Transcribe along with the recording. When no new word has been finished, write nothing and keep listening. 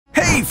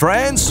Hey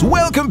friends,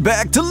 welcome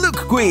back to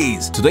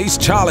LookQuiz. Today's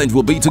challenge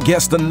will be to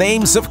guess the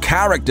names of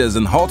characters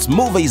in hot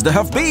movies that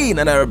have been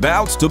and are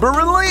about to be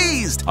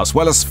released, as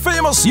well as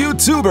famous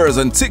YouTubers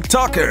and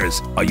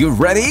TikTokers. Are you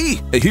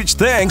ready? A huge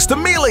thanks to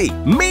Millie,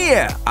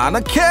 Mia,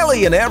 Anna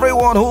Kelly and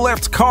everyone who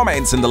left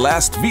comments in the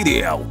last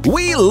video.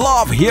 We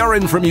love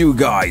hearing from you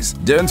guys.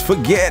 Don't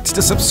forget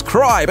to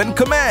subscribe and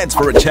comment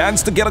for a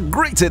chance to get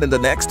greeted in the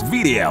next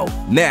video.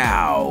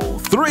 Now,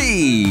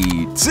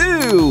 3,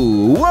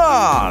 2,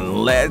 1,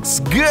 let's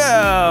go!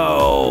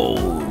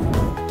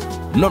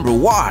 Number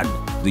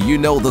 1. Do you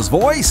know this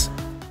voice?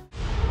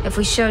 If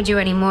we showed you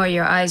any more,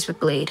 your eyes would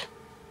bleed.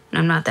 And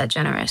I'm not that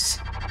generous.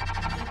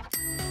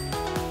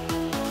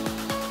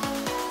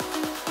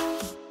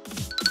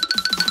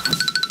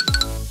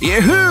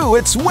 Yahoo!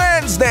 It's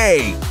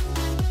Wednesday!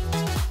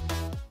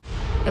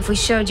 If we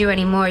showed you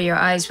any more, your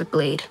eyes would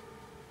bleed.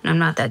 And I'm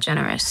not that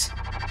generous.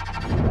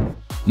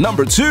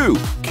 Number 2.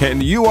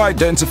 Can you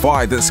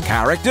identify this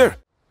character?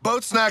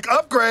 Boat snack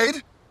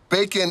upgrade.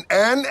 Bacon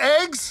and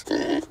eggs?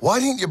 Why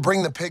didn't you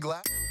bring the pig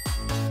last?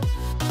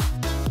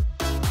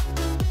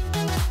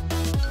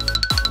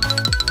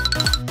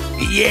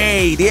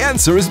 Yay! The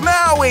answer is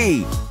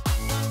Maui!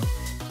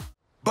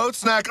 Boat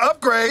snack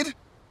upgrade.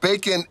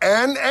 Bacon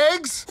and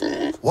eggs?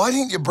 Why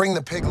didn't you bring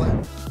the pig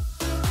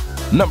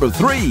last? Number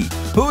 3.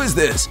 Who is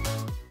this?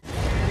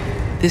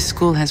 This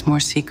school has more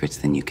secrets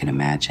than you can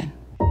imagine.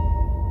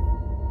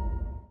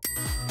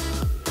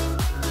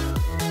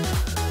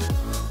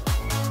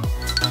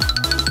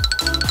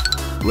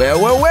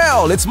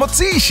 Well, it's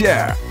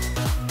Morticia!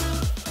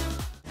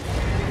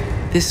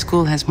 This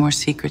school has more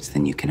secrets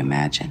than you can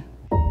imagine.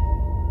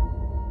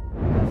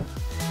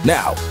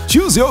 Now,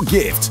 choose your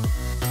gift.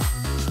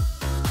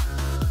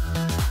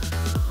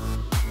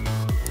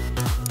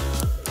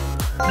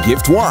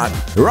 Gift 1.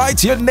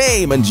 Write your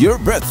name and your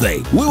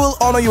birthday. We will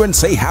honor you and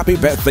say happy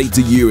birthday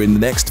to you in the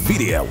next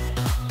video.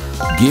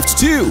 Gift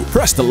 2.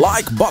 Press the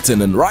like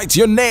button and write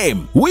your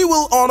name. We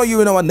will honor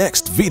you in our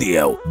next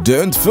video.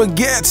 Don't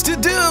forget to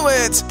do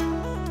it!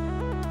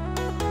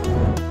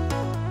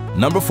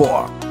 Number 4.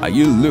 Are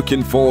you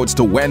looking forward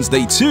to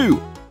Wednesday 2?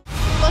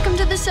 Welcome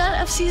to the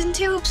set of Season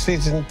 2.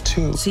 Season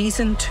 2.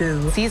 Season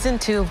 2. Season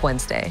 2 of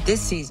Wednesday. This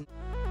season.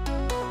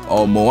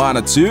 Or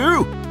Moana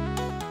 2?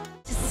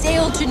 To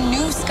sail to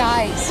new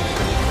skies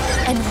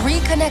and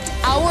reconnect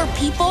our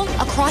people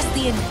across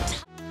the entire...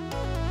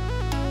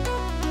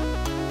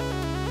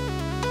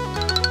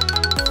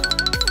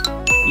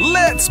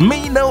 Let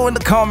me know in the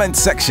comment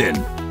section.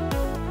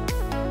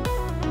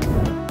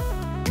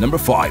 Number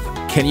 5.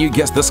 Can you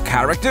guess this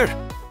character?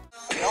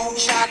 Don't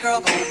shy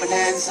girl, go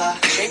bonanza.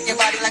 Shake your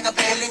body like a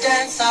belly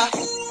dancer.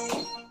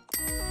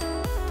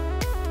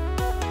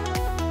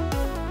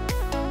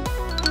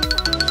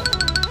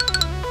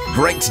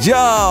 Great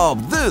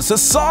job! This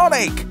is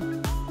Sonic!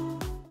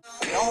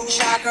 Don't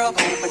shy girl,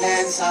 go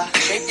bonanza.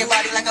 Shake your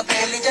body like a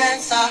belly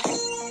dancer.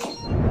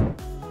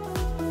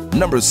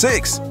 Number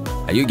 6.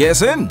 Are you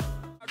guessing?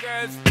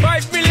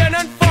 5 million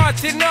and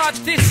 40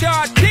 naughty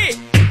shorty.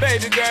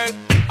 Baby girl,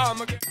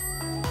 I'm a girl.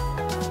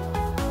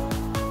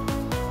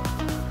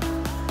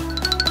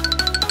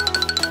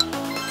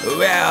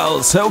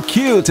 Well, so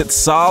cute, it's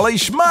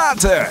Salish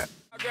matter.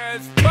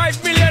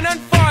 5 million and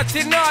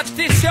 40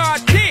 naughty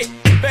shorty.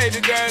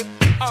 Baby girl,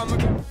 I'm a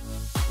girl.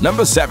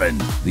 Number 7.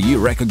 Do you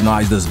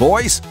recognize this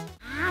voice?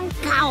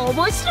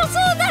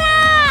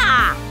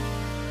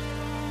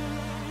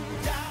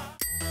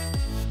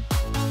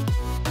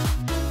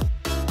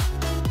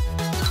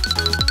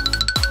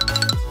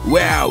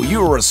 Wow,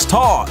 you're a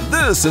star!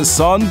 This is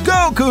Son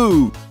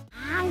Goku!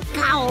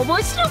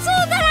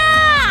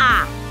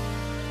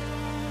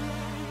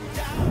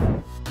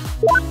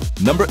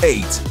 Number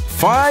 8.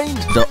 Find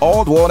the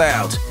odd one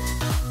out.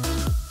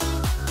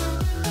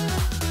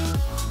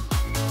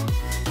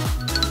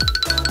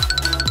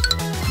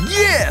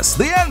 Yes,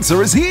 the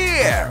answer is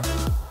here!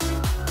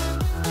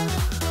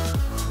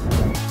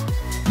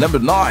 Number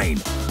 9.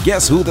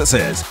 Guess who this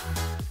is?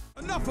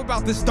 Enough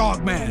about this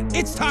dog man.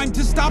 It's time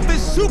to stop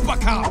this super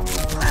cop.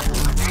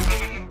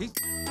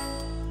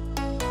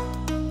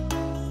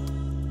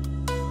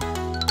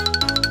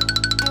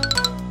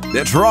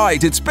 That's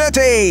right, it's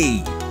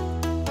Betty!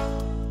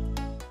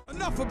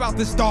 Enough about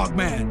this dog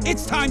man.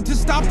 It's time to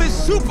stop this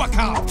super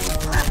cop.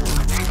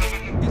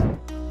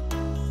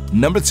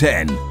 Number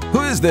 10.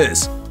 Who is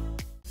this?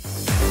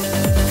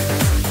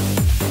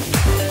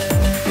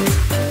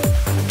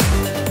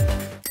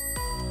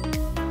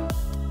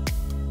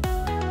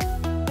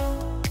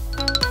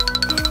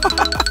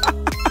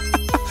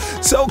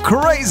 So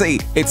crazy!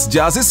 It's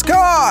Jazzy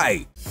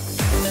Sky!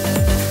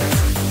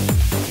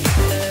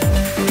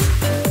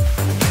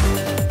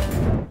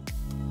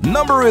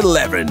 Number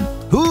 11.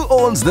 Who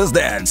owns this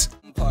dance?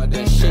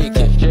 Shake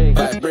it,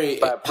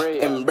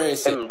 vibrate,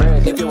 embrace it.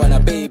 If you want a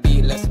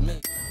baby, let's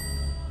make.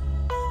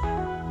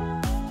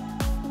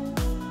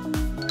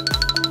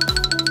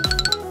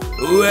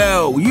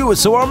 Wow, you are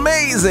so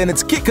amazing!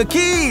 It's Kika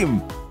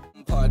Kim!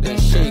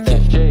 Shake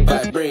it,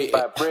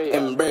 vibrate,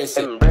 embrace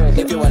it.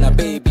 If you want a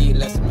baby,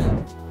 let's make.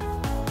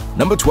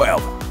 Number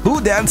 12. Who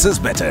dances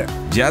better,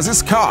 Jazzy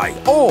Sky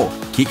or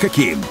Kika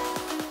Kim?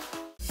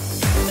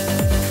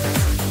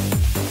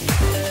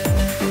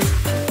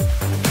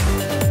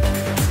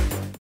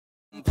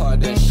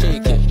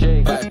 Shake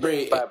it,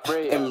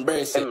 vibrate,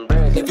 embrace it.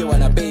 If you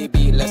want a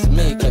baby, let's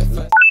make it.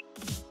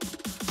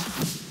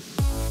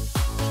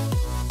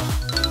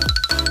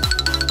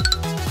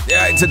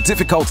 Yeah, it's a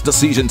difficult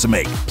decision to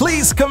make.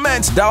 Please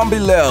comment down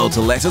below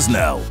to let us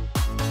know.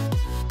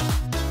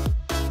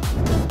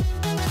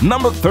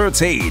 Number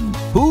 13.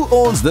 Who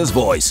owns this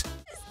voice?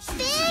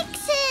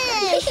 Fix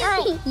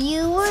it!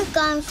 You were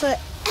gone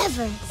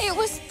forever. It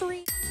was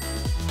 3.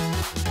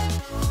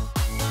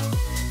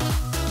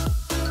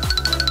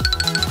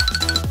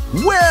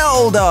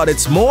 Well done,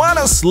 it's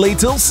Moana's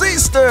little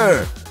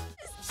sister.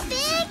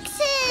 Fix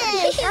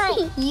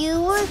it!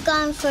 You were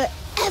gone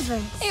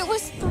forever. It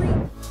was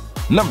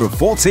 3. Number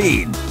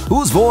 14.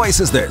 Whose voice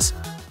is this?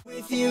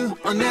 With you,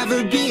 I'll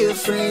never be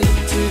afraid.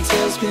 Two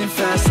tails spin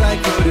fast like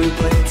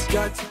rollerblades.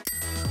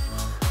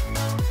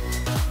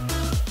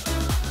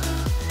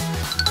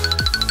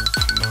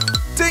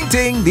 Ding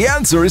ding, the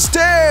answer is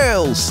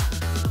Tails.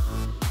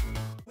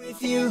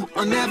 With you,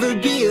 I'll never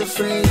be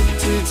afraid.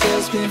 Two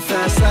tails spin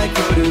fast like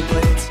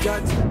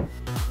rollerblades.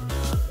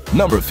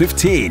 Number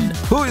 15.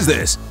 Who is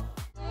this?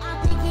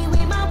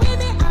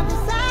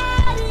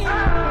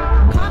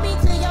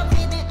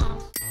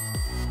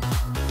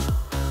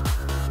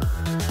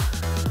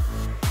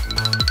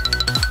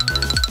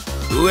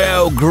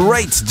 Well,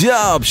 great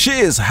job! She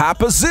is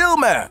Hapa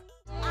Zilmer.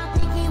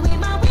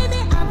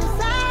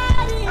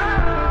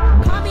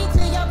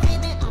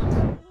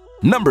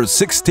 Number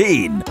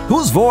 16.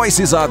 Whose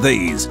voices are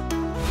these?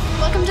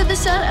 Welcome to the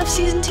set of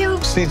season 2.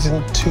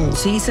 Season 2.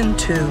 Season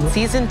 2.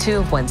 Season 2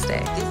 of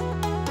Wednesday.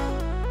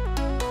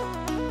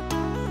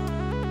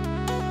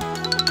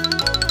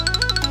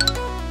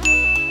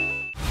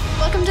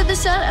 Welcome to the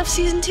set of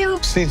season 2.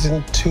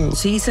 Season 2.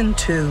 Season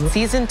 2.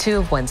 Season 2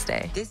 of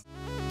Wednesday.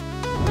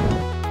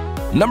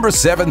 Number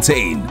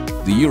 17.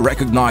 Do you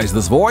recognize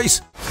this voice?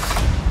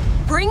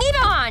 Bring it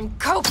on,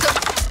 Coco.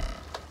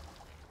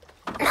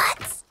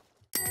 Nuts.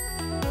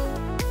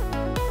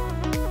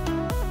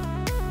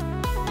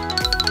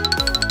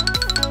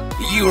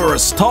 You're a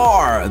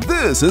star!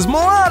 This is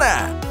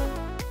Moana!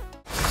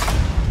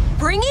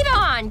 Bring it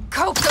on,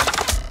 Coco.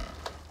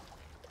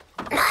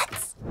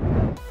 Nuts.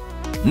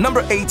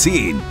 Number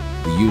 18.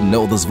 Do you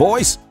know this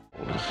voice?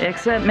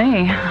 Except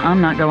me.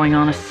 I'm not going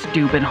on a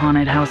stupid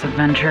haunted house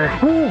adventure.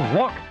 Ooh,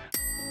 look!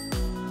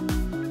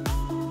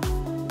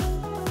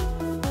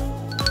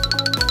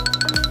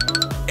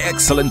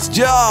 Excellent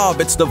job!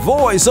 It's the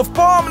voice of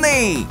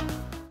Pomni!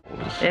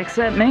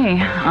 Except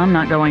me. I'm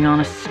not going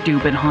on a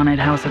stupid haunted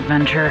house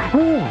adventure.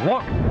 Ooh,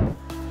 look!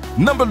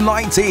 Number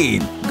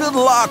 19. Good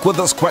luck with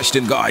this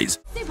question, guys.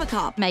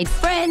 Supercop made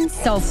friends,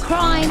 solves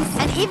crimes,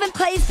 and even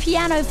plays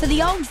piano for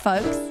the old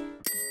folks.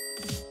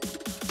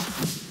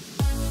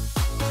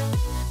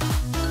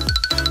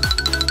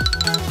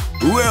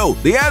 Well,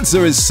 the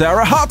answer is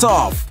Sarah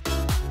Hatoff.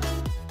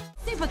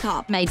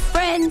 Supercop made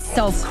friends,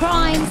 solves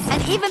crimes,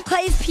 and even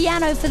plays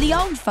piano for the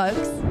old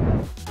folks.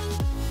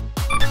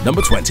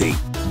 Number 20.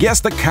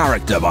 Guess the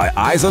character by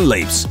Eyes and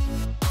Lips.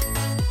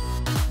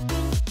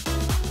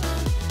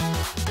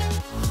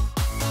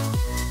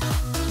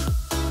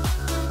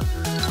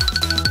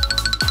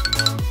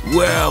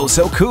 Wow,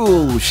 so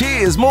cool! She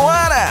is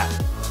Moana!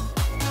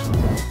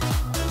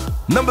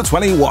 Number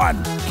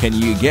 21. Can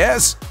you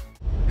guess?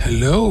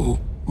 Hello,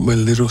 my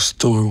little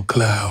storm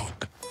cloud.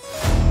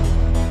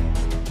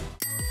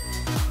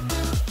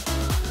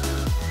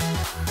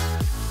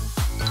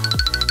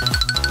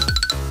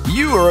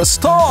 You are a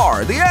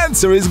star! The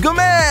answer is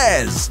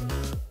Gomez!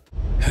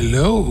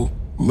 Hello,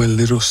 my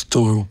little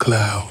storm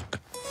cloud.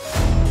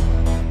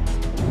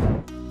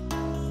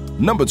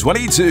 Number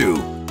 22.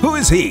 Who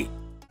is he?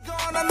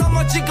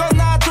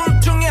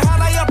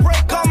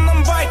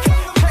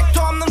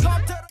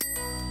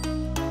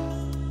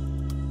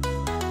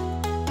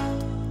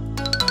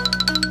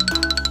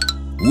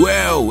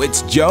 Wow,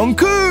 it's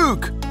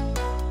Jungkook!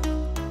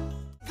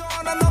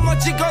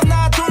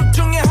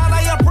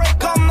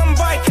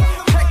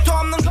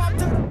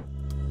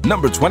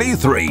 Number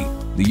 23.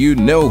 Do you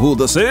know who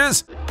this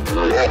is?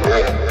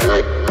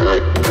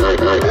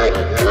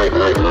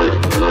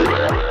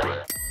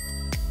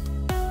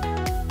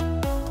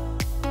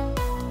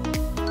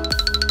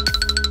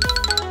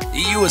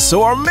 You are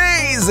so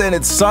amazing!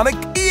 It's Sonic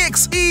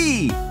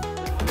EXE!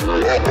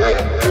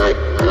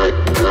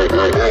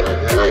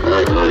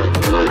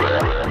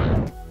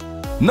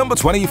 Number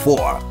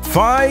 24.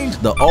 Find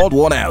the odd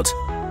one out.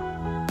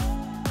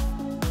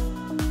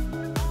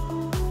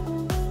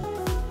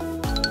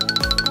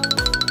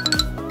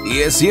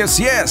 Yes, yes,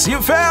 yes,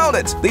 you found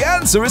it! The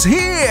answer is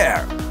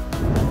here!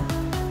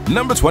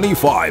 Number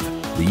 25.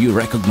 Do you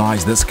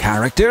recognize this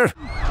character?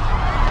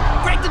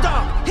 Break the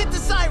dog! Hit the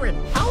siren!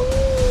 Ow!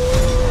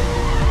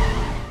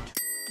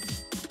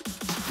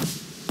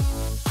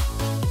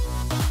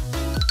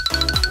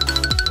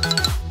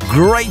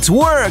 Great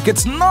work!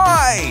 It's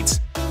Night!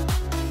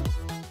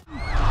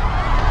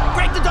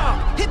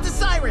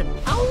 siren.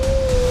 Ow!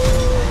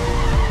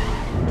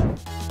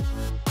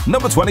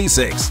 Number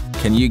 26.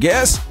 Can you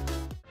guess?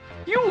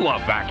 You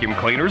love vacuum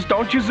cleaners,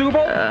 don't you,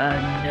 Zubo?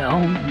 No.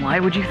 Why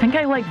would you think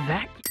I like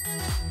vacuum?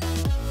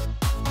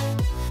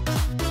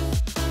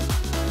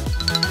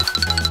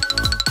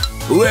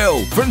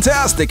 Well,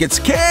 fantastic, it's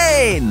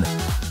Kane!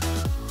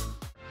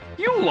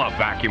 You love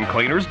vacuum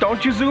cleaners,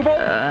 don't you, Zubo?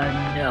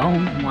 No.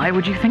 Why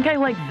would you think I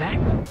like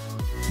vacuum?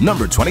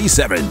 Number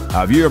 27.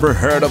 Have you ever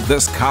heard of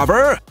this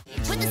cover?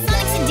 With the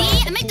sonic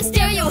CD to make the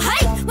stereo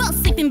hype. Well,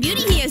 Sleeping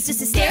Beauty here is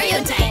just a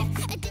stereotype.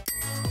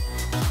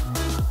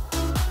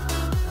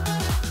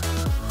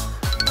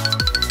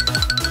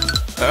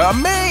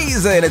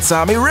 Amazing! It's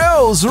Amy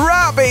Rose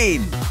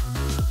rapping!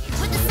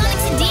 With the sonic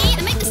CD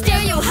to make the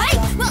stereo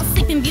hype. Well,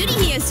 Sleeping Beauty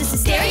here is just a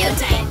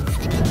stereotype.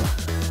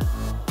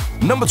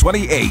 Number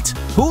 28.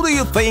 Who do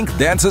you think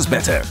dances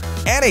better?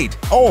 Enid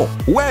or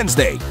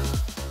Wednesday?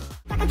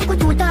 I'll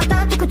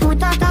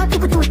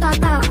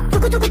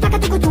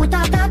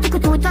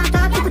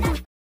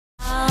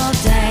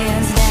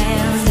dance,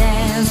 dance,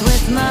 dance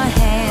with my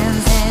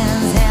hands,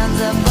 hands,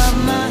 hands above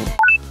my...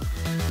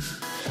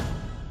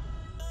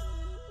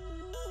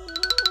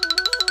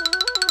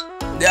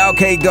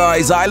 Okay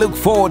guys, I look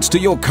forward to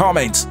your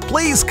comments.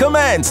 Please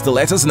comment to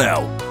let us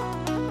know.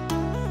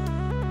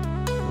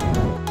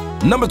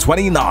 Number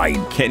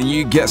 29. Can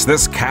you guess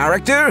this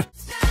character?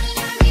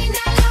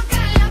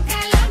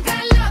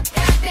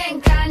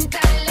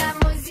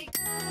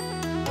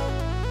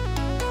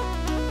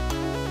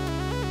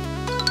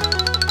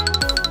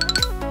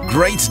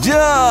 Great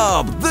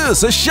job!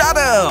 This is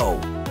Shadow!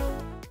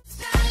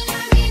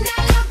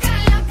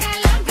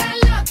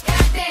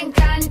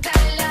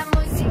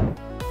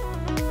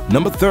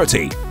 Number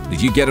 30.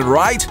 Did you get it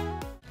right?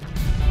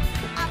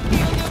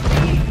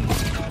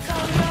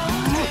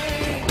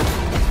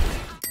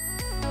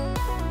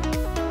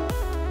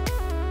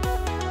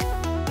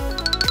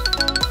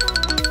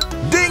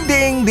 Ding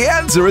ding! The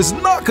answer is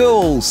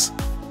Knuckles!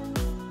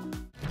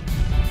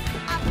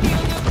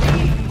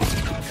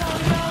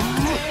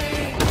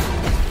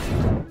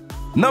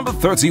 Number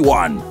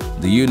 31.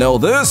 Do you know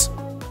this?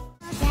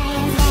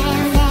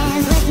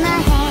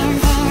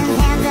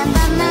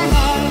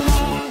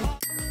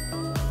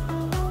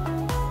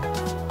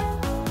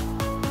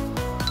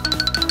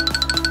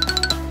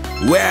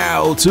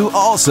 Wow, too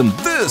awesome!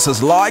 This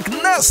is like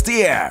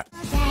Nastia!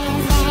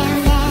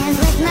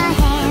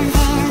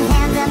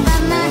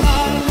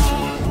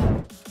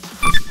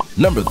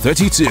 Number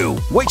 32.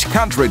 Which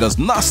country does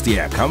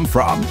Nastia come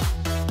from?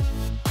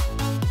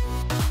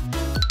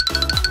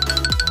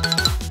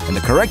 And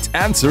the correct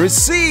answer is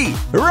C,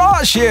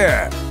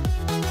 Russia!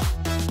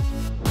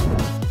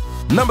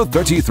 Number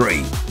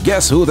 33.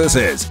 Guess who this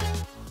is?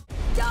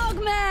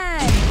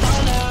 Dogman!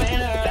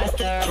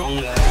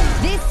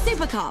 This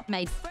super cop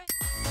made friends.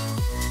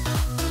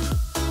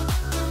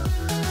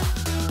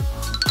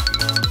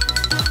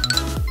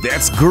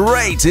 That's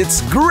great,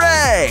 it's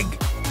Greg!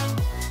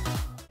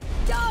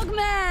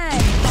 Dogman!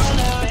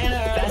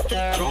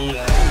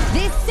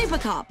 This super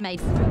cop made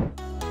friends.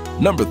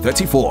 Number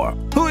 34.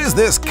 Who is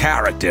this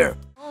character?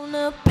 On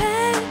a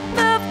path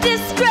of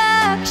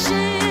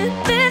distraction,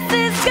 this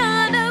is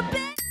gonna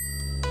be.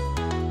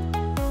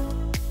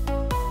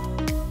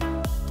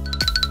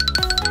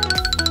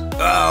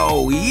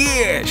 Oh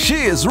yeah, she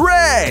is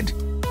red!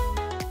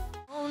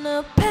 On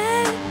a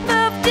path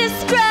of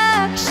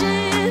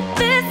distraction,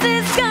 this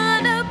is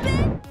gonna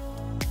be.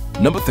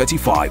 Number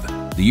 35.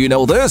 Do you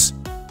know this?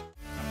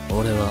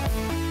 俺は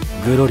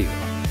グロリオ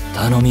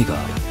頼みが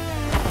ある。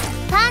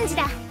パンチ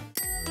だ。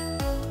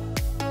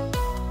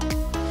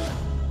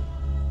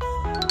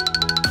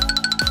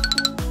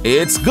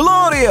It's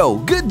Glorio!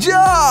 Good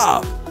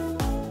job!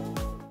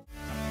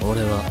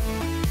 俺は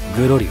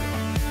グロリオ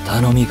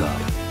頼みがあ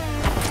る。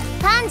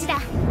パンチだ。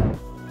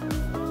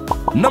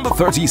Number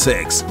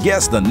 36.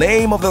 Guess the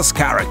name of this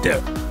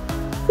character.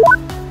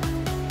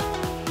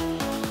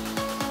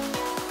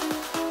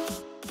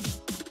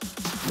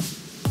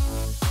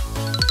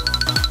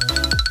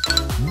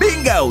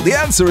 Bingo! The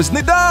answer is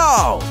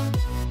Nidal!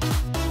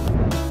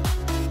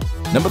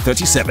 Number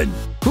 37.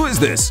 Who is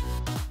this?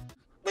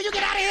 Will you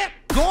get out of here?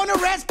 Go and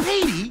arrest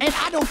Petey, and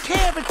I don't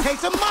care if it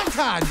takes a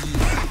montage.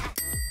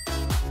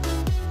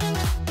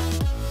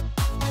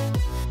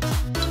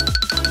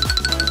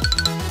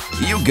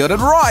 You got it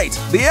right!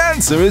 The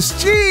answer is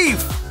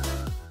Chief!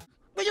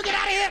 Will you get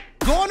out of here?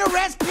 Go and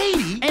arrest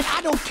Petey, and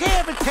I don't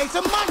care if it takes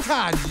a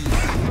montage.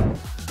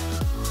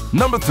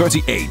 Number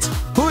 38.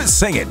 Who is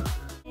singing?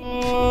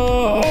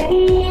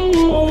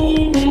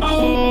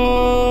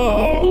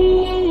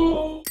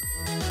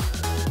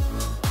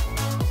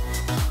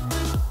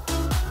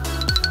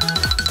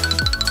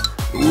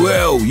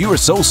 Whoa, you are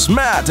so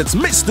smart! It's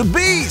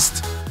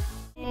MrBeast!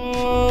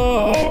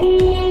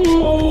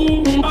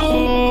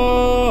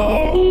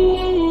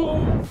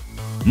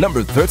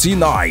 Number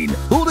 39.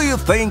 Who do you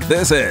think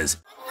this is?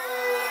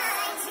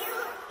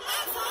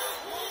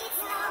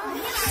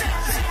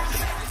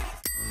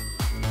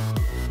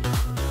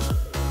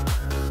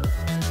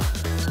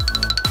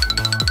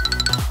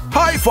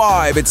 High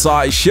five, it's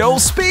I Show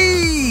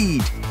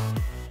Speed!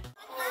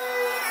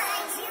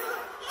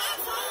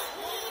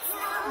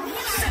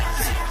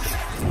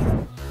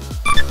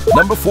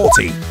 Number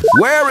 40.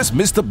 Where is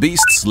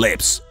MrBeast's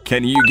lips?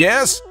 Can you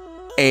guess?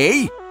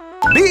 A,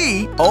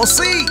 B, or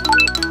C?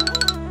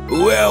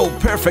 Well,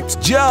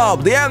 perfect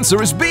job. The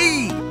answer is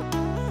B.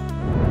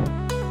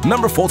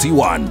 Number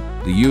 41.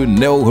 Do you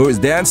know who is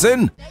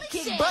dancing?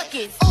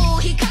 Oh,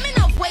 he coming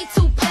up way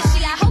too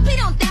pushy. I hope he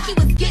don't think he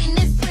was getting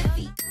this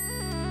pussy.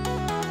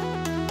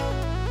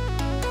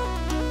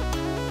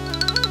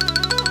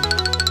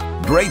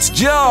 Great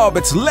job.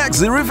 It's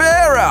Lexi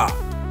Rivera.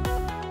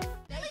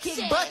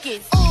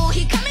 Oh,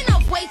 he coming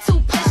up way too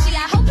pushy.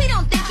 I hope he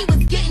don't think he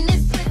was getting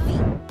this pussy.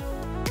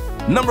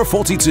 Number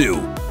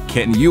 42.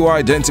 Can you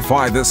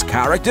identify this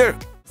character?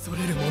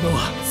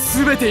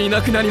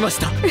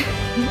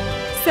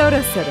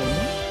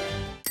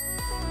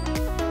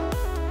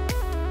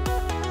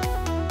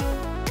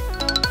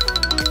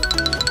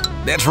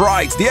 That's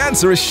right, the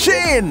answer is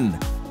Shin!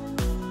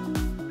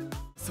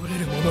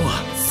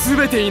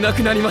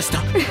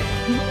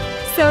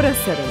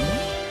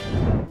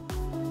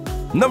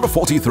 Number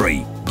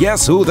 43.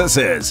 Guess who this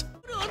is?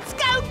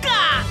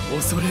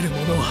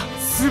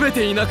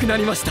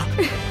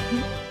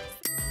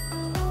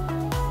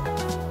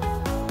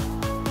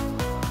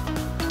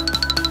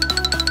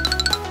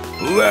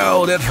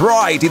 Well, that's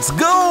right, it's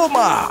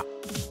Goma!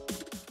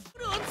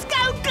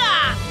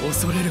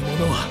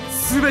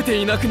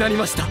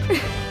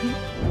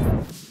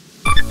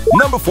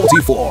 Number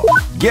 44.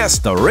 Guess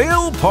the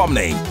real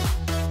Pomni.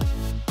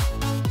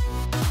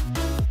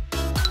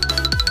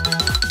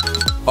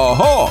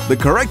 Oh, the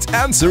correct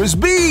answer is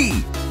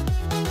B.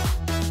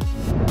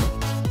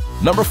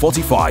 Number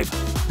 45.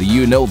 Do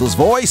you know this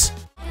voice?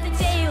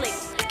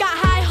 Got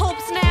high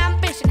hopes and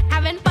ambition,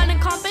 having fun in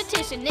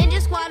competition.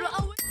 Ninja Squad.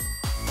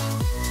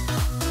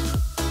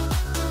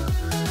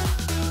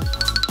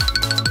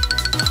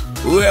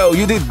 Well,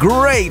 you did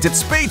great.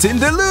 It's Peyton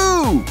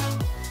DeLu.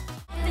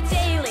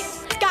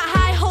 Got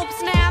high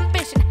hopes and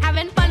ambition,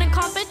 having fun in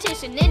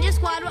competition. Ninja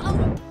Squad.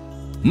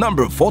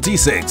 Number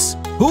 46.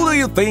 Who do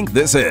you think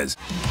this is?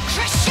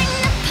 Crushing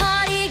the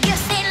party,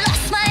 guess they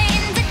lost my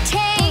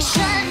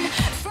invitation.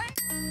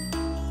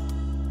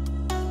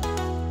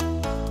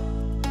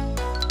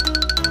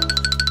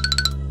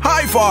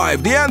 High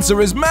five. The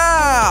answer is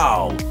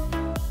Mao.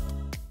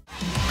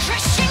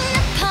 Crushing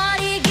the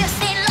party, guess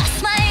they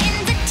lost my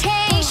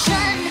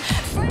invitation.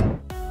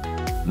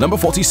 Number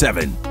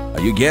 47.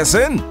 Are you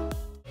guessing?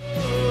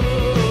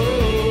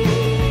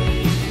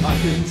 I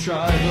can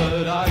try,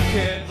 but I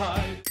can't hide.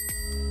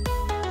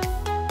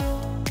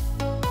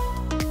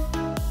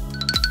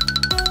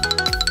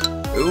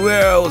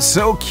 Well,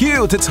 so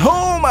cute. It's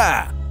Homer.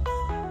 I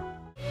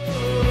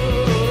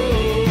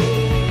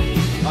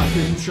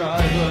can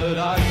try, but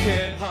I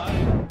can't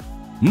hide.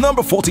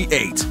 Number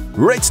 48.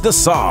 Rates the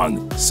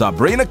song.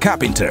 Sabrina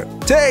Carpenter.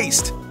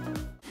 Taste.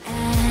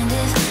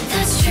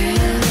 That's true,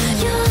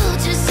 you'll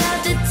just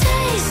have to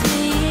taste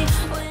me.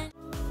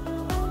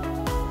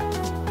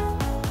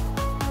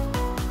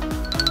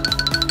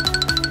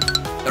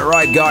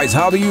 Alright guys,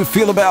 how do you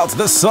feel about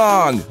the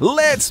song?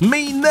 Let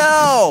me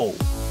know!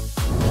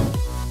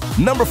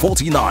 Number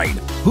 49.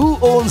 Who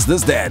owns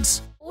this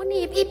dance?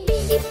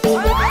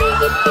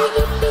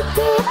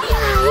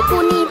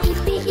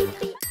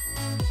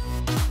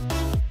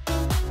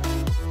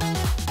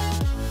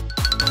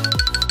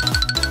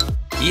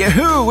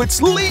 Yahoo!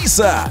 It's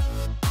Lisa!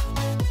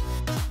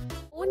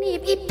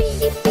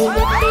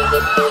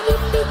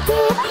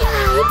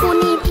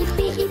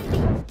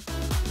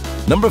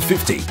 Number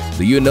 50.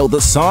 Do you know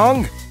the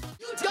song?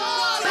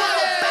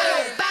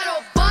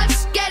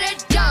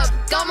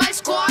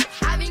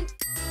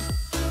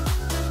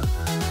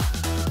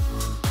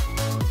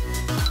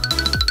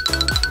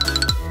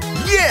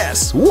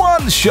 Yes!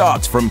 One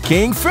shot from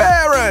King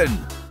Ferran!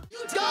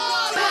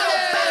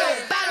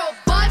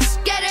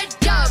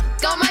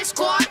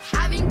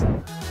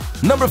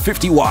 Number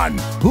 51.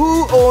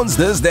 Who owns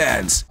this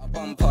dance?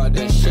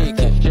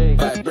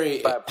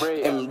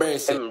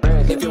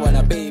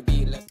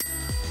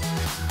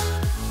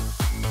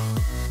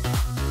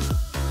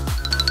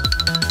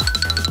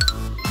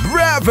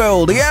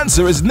 Bravo! The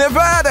answer is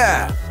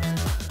Nevada!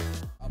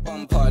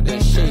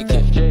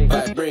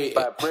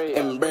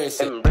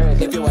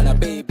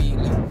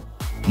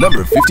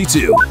 Number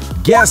 52.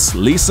 Guess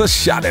Lisa's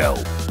shadow.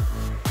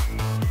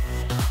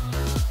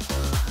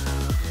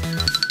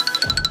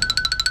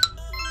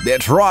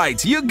 That's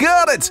right, you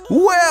got it!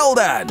 Well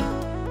done!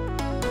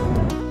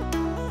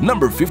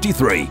 Number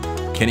 53.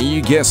 Can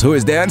you guess who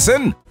is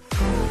dancing?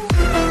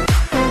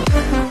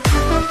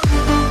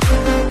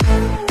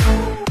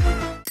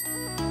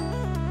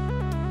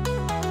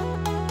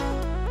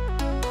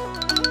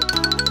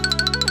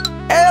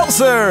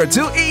 Elsa!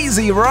 Too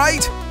easy,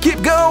 right?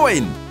 Keep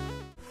going!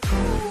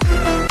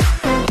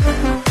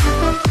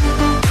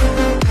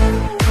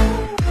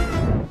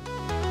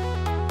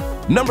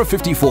 Number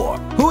 54.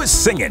 Who is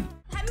singing?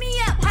 Hype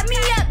me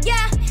up,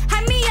 yeah.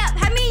 Hype me up,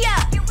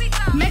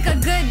 Make a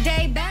good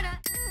day better.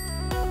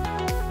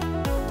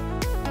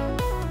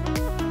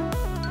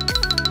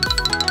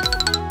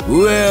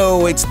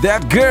 Whoa, it's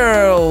that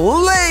girl,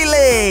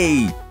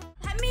 Lele!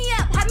 Hype me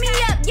up,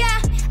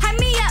 yeah. Hype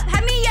me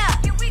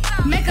up. Here we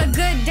go. Make a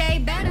good day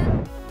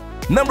better.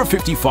 Number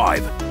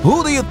 55.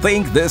 Who do you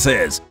think this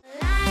is?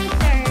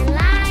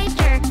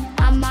 Lighter,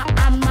 I'm a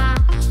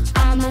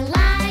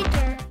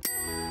lighter.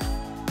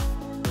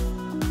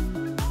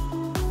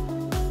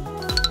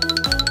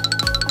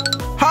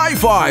 High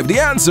five! The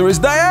answer is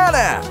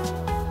Diana!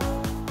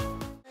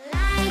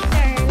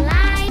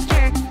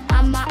 Lighter,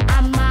 I'm a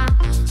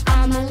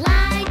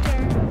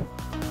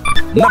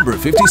lighter. Number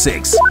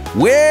 56.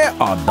 Where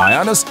are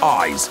Diana's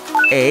eyes?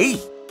 A,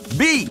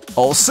 B,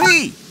 or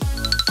C?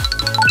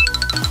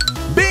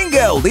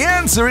 Bingo! The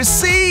answer is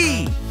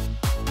C!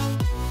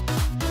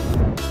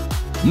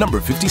 Number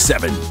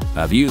 57.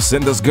 Have you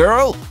seen this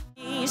girl?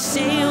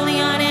 Sail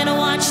the on and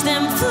watch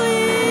them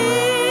flee.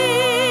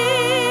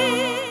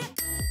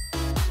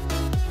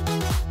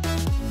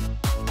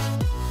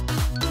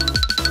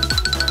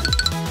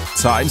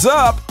 Time's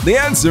up! The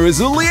answer is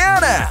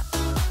Juliana!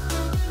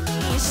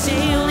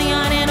 Sail the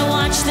on and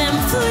watch them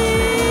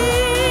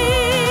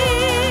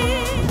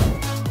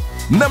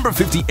flee. Number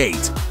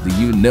 58. Do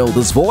you know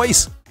this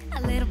voice?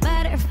 A little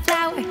butter,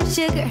 flour,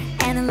 sugar,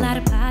 and a lot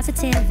of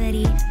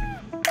positivity.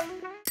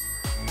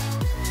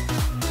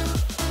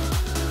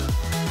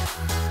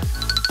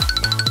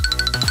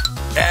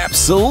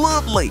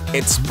 Absolutely!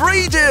 It's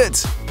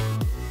Bridget!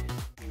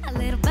 A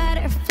little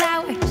butter,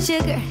 flour,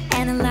 sugar,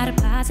 and a lot of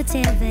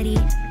positivity.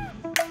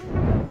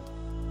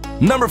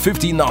 Number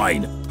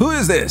 59. Who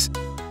is this?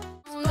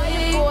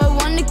 Boy,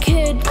 wonder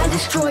kid. I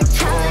destroy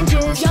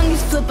challenges.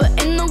 Youngest flipper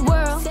in the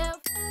world.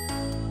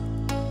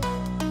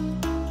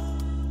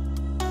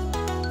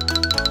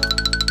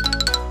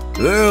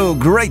 Oh,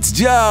 great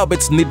job!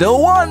 It's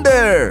Needle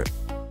Wonder!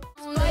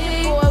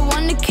 Boy,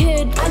 wonder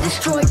kid. I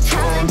destroy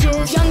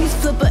challenges. Youngest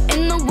flipper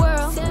in the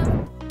world.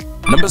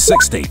 Number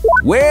 60.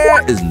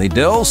 Where is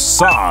Needle's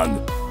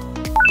song?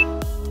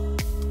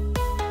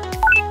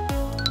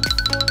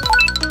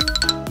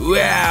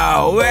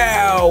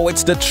 Wow,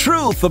 it's the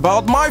truth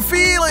about my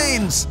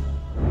feelings!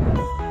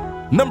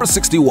 Number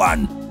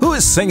 61. Who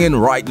is singing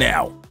right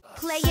now?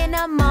 Playing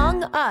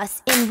Among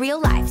Us in real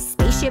life.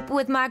 Spaceship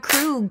with my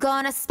crew,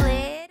 gonna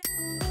split.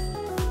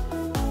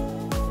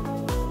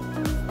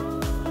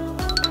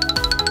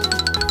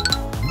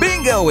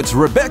 Bingo, it's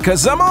Rebecca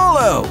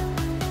Zamolo!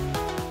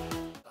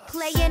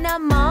 Playing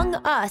Among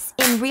Us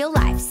in real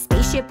life.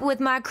 Spaceship with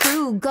my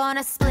crew,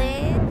 gonna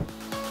split.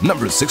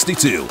 Number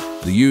 62.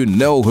 Do you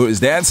know who is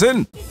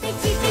dancing?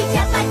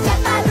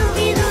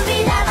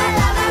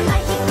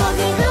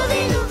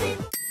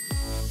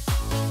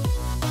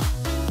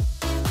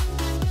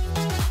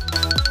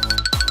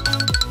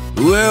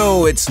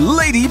 Whoa, it's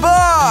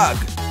Ladybug!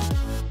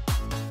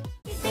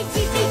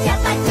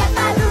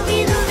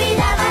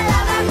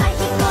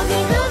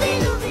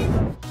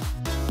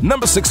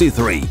 Number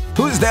 63.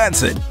 Who is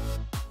dancing?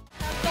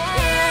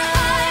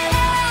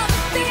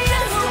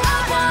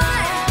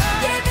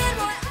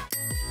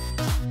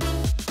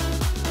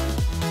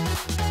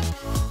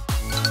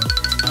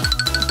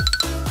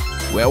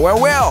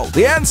 Well,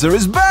 the answer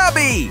is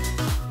Bobby!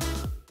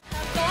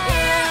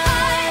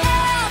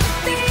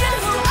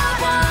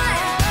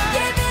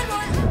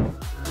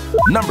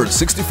 Number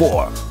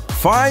 64.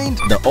 Find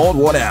the odd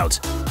one out.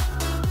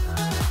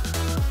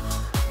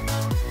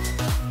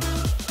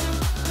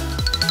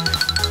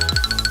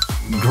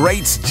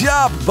 Great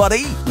job,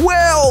 buddy!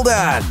 Well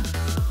done!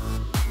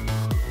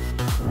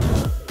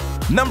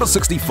 Number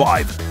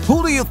 65.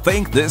 Who do you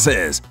think this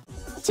is?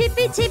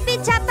 Chippy chippy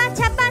chappa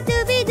chappa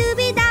dooby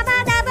dooby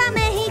dabba dabba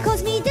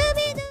Mexico's me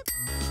dooby doo.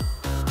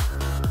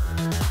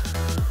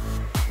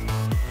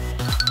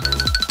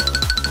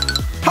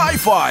 High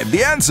five!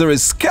 The answer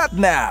is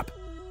Catnap!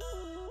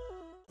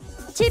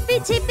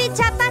 Chippy chippy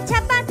chappa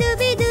chappa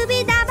dooby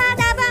dooby dabba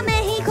dabba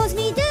Mexico's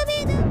me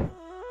dooby doo.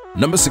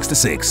 Number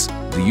 66.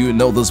 Do you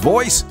know this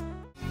voice?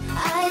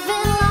 I've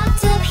been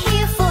locked up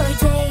here for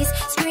days,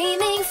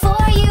 screaming for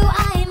you.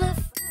 I'm a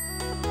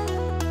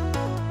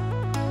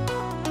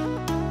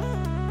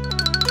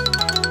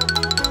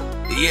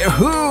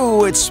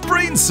Yahoo! It's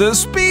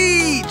Princess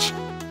Peach!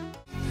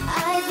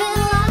 I've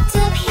been locked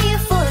up here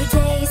for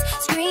days,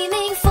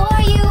 screaming for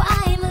you.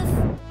 I'm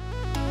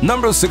a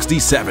Number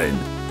 67.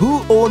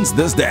 Who owns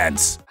this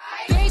dance?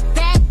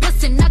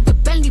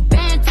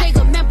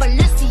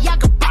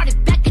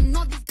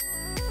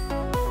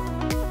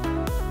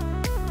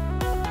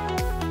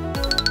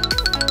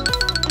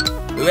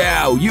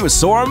 Wow, you're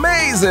so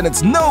amazing!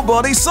 It's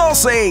Nobody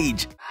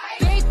Sausage!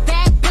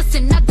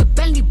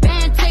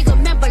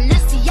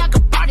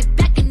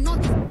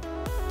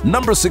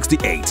 Number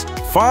 68.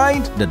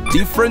 Find the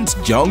different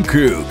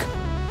Jungkook.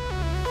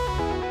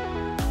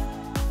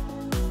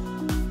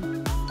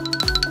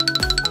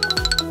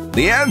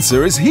 The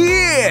answer is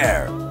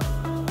here!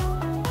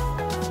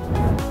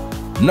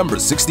 Number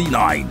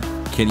 69.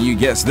 Can you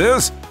guess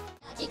this?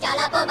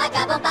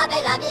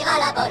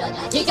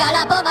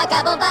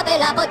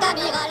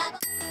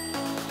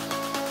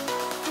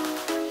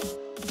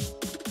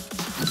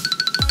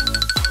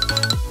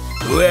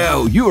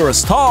 Well, you're a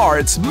star,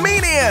 it's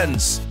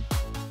Minions!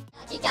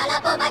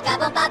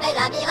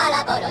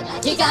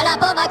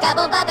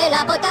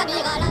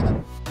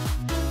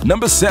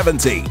 Number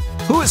 70.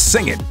 Who is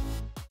singing?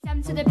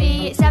 M to the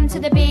B, it's M to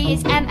the B,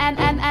 it's M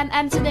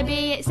to the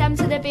B, it's M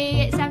to the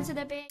B, it's M to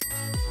the B.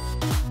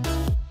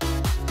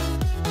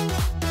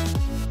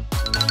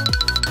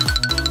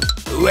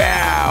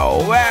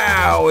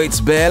 Wow,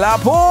 it's Bella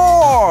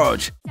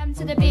Porch! M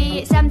to the B,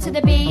 it's M to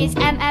the B, it's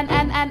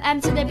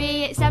M to the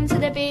B, it's M to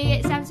the B,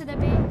 it's M to the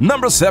B.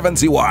 Number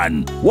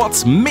 71.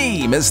 What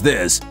meme is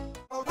this?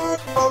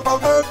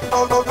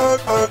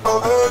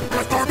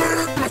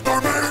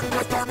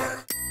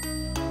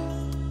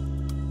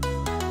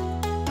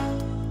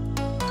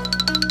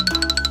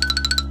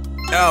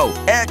 Oh,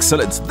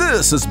 excellent!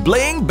 This is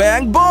Bling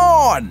Bang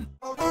Born!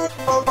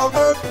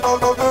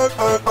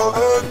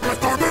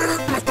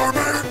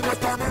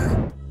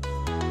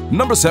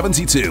 Number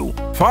 72.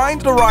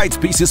 Find the right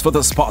pieces for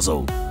this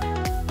puzzle.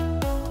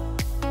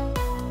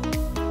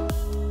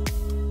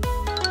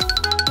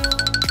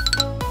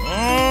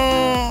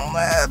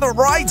 The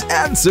right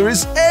answer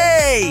is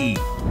A!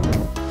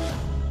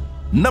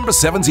 Number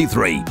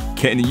 73.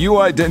 Can you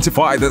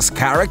identify this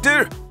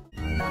character?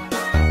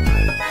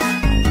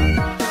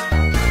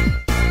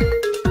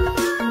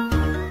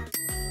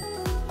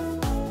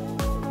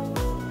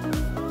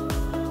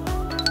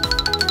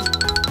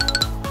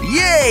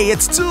 Yay,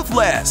 it's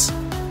Toothless!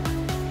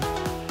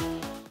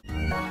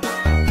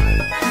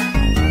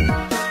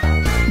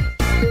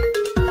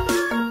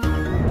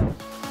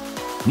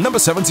 Number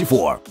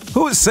 74.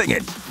 Who is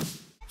singing?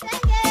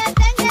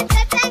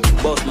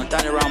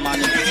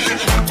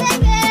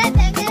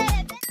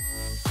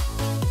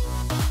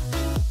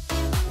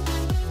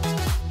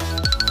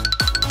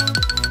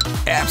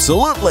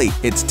 Absolutely,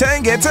 it's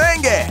Tenge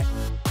Tenge!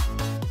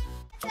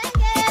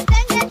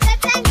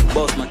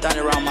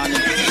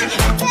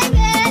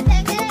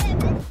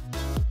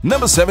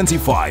 Number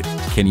 75.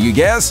 Can you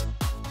guess?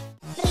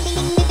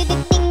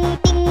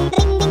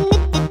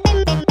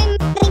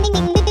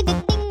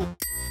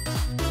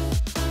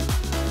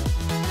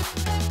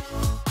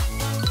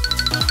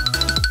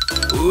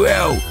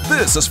 Wow,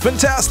 this is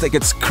fantastic!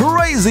 It's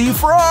Crazy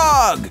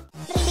Frog!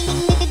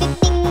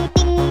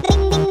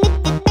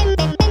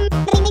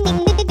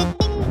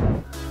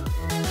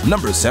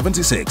 Number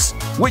 76.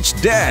 Which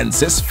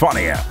dance is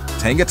funnier?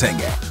 Tenge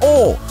Tenge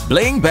or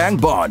Bling Bang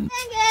Bon?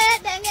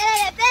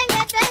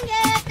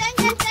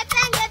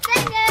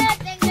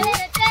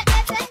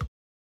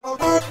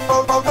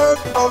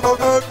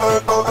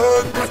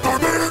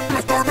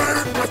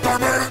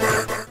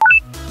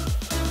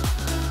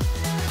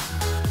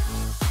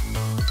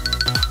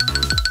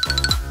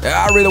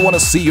 I really want to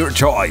see your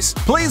choice.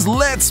 Please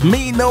let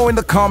me know in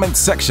the comment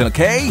section,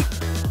 okay?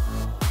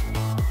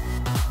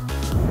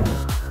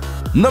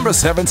 Number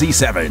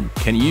 77.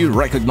 Can you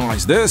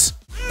recognize this?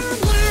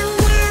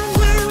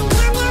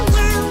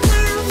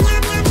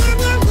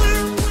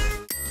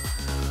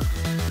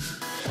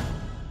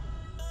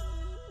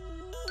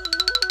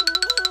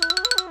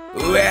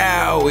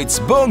 Wow, it's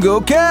Bongo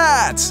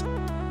Cat!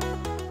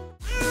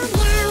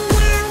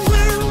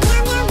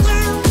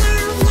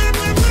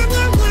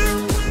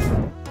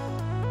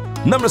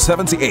 Number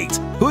 78.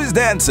 Who is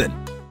dancing?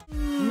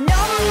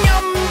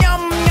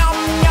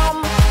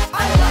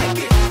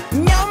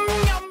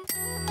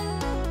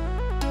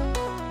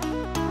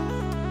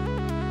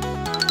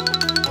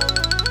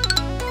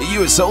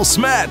 You are so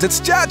smart, it's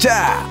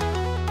Cha-Cha!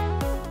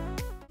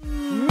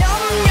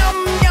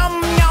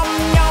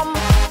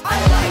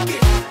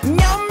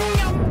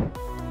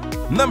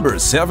 Number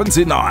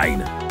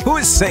 79. Who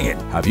is singing?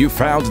 Have you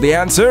found the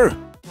answer?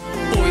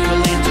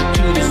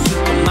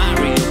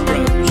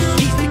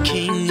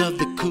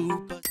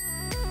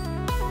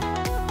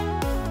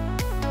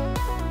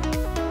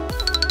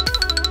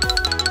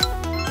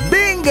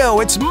 Bingo!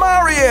 It's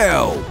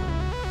Mario!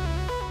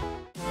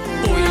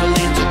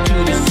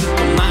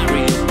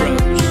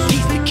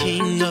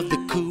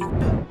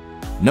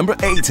 Number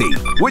 80.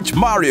 Which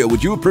Mario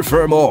would you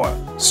prefer more?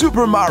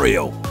 Super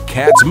Mario,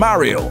 Cat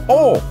Mario,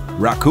 or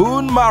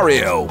Raccoon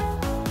Mario?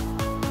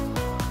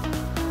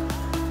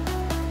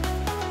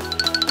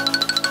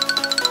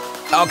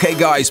 Okay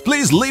guys,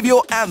 please leave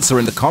your answer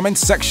in the comment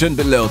section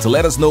below to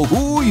let us know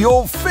who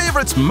your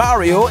favorite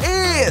Mario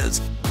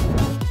is!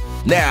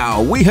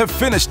 Now, we have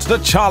finished the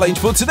challenge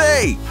for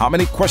today. How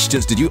many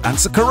questions did you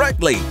answer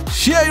correctly?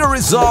 Share your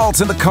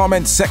results in the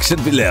comment section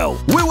below.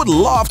 We would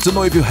love to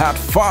know if you had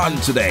fun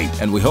today,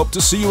 and we hope to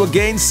see you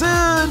again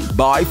soon.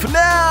 Bye for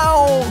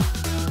now!